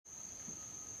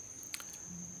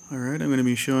Alright, I'm going to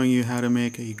be showing you how to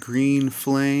make a green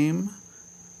flame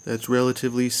that's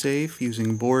relatively safe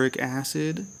using boric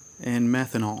acid and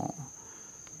methanol.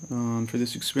 For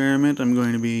this experiment I'm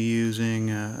going to be using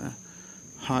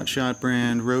Hot Shot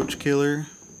brand roach killer.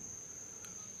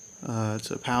 It's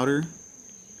a powder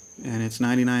and it's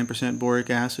 99% boric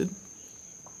acid.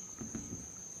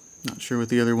 Not sure what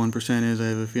the other 1% is. I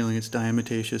have a feeling it's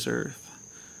diatomaceous earth.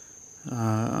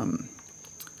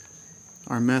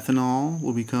 Our methanol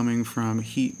will be coming from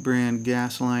Heat brand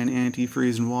gas line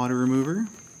antifreeze and water remover.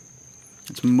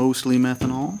 It's mostly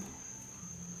methanol.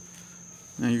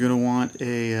 Now you're going to want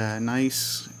a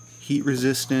nice heat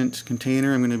resistant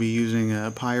container. I'm going to be using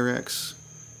a Pyrex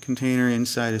container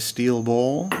inside a steel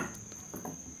bowl.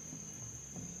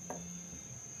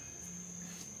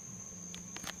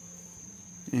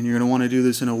 And you're going to want to do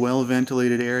this in a well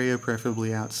ventilated area,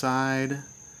 preferably outside.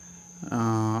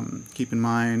 Keep in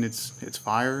mind it's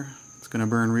fire. It's going to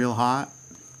burn real hot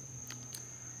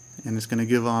and it's going to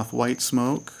give off white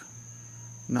smoke.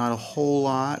 Not a whole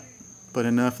lot, but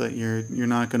enough that you're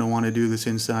not going to want to do this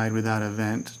inside without a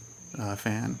vent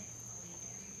fan.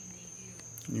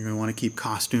 You're going to want to keep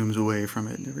costumes away from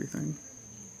it and everything.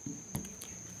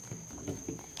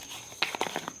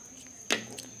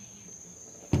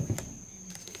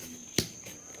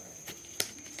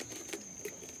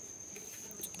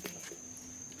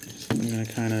 I'm going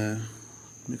to kind of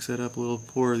mix that up a little,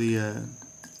 pour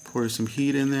some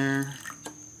heat in there.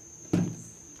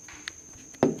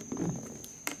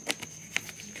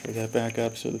 Try that back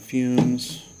up so the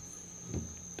fumes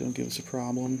don't give us a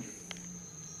problem.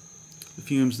 The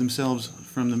fumes themselves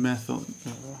from the methanol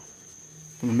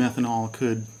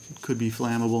could be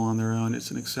flammable on their own. It's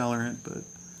an accelerant, but it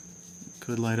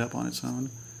could light up on its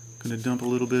own. I'm going to dump a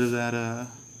little bit of that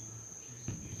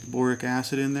boric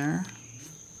acid in there.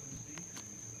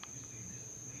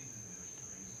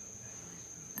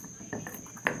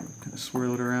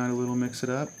 Swirl it around a little, mix it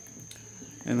up.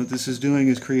 And what this is doing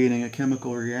is creating a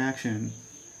chemical reaction,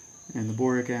 and the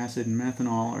boric acid and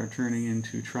methanol are turning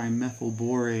into trimethyl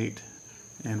borate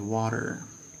and water.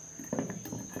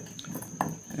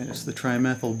 And it's the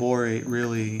trimethyl borate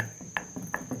really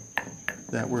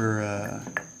that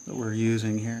we're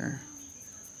using here.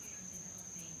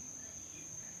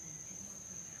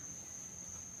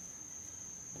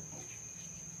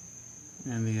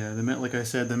 And like I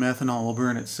said, the methanol will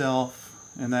burn itself,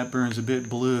 and that burns a bit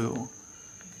blue.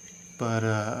 But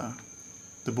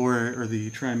the borate or the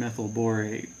trimethyl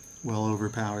borate will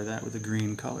overpower that with a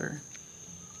green color.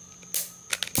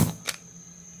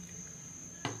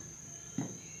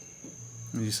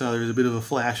 As you saw, there was a bit of a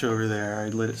flash over there. I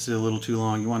let it sit a little too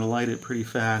long. You want to light it pretty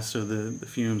fast so the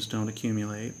fumes don't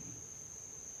accumulate.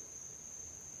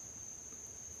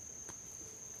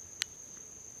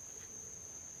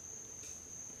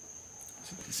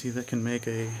 So you can see that can make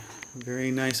a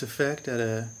very nice effect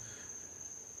at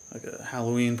like a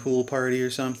Halloween pool party or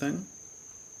something.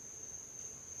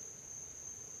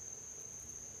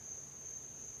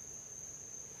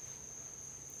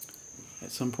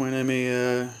 At some point I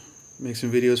may make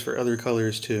some videos for other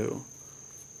colors too.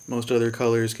 Most other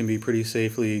colors can be pretty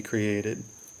safely created.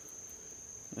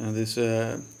 This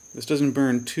doesn't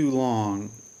burn too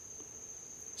long,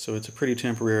 so it's a pretty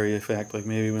temporary effect, like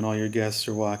maybe when all your guests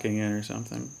are walking in or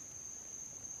something.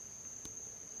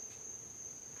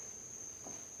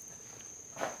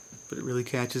 But it really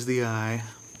catches the eye,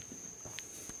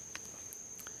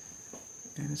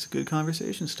 and it's a good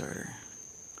conversation starter.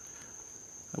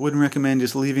 I wouldn't recommend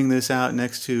just leaving this out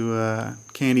next to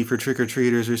candy for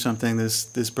trick-or-treaters or something.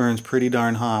 This burns pretty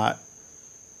darn hot.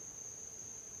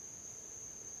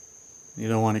 You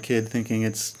don't want a kid thinking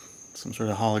it's some sort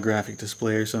of holographic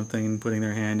display or something and putting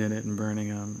their hand in it and burning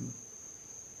them.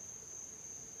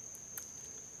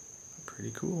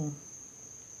 Pretty cool.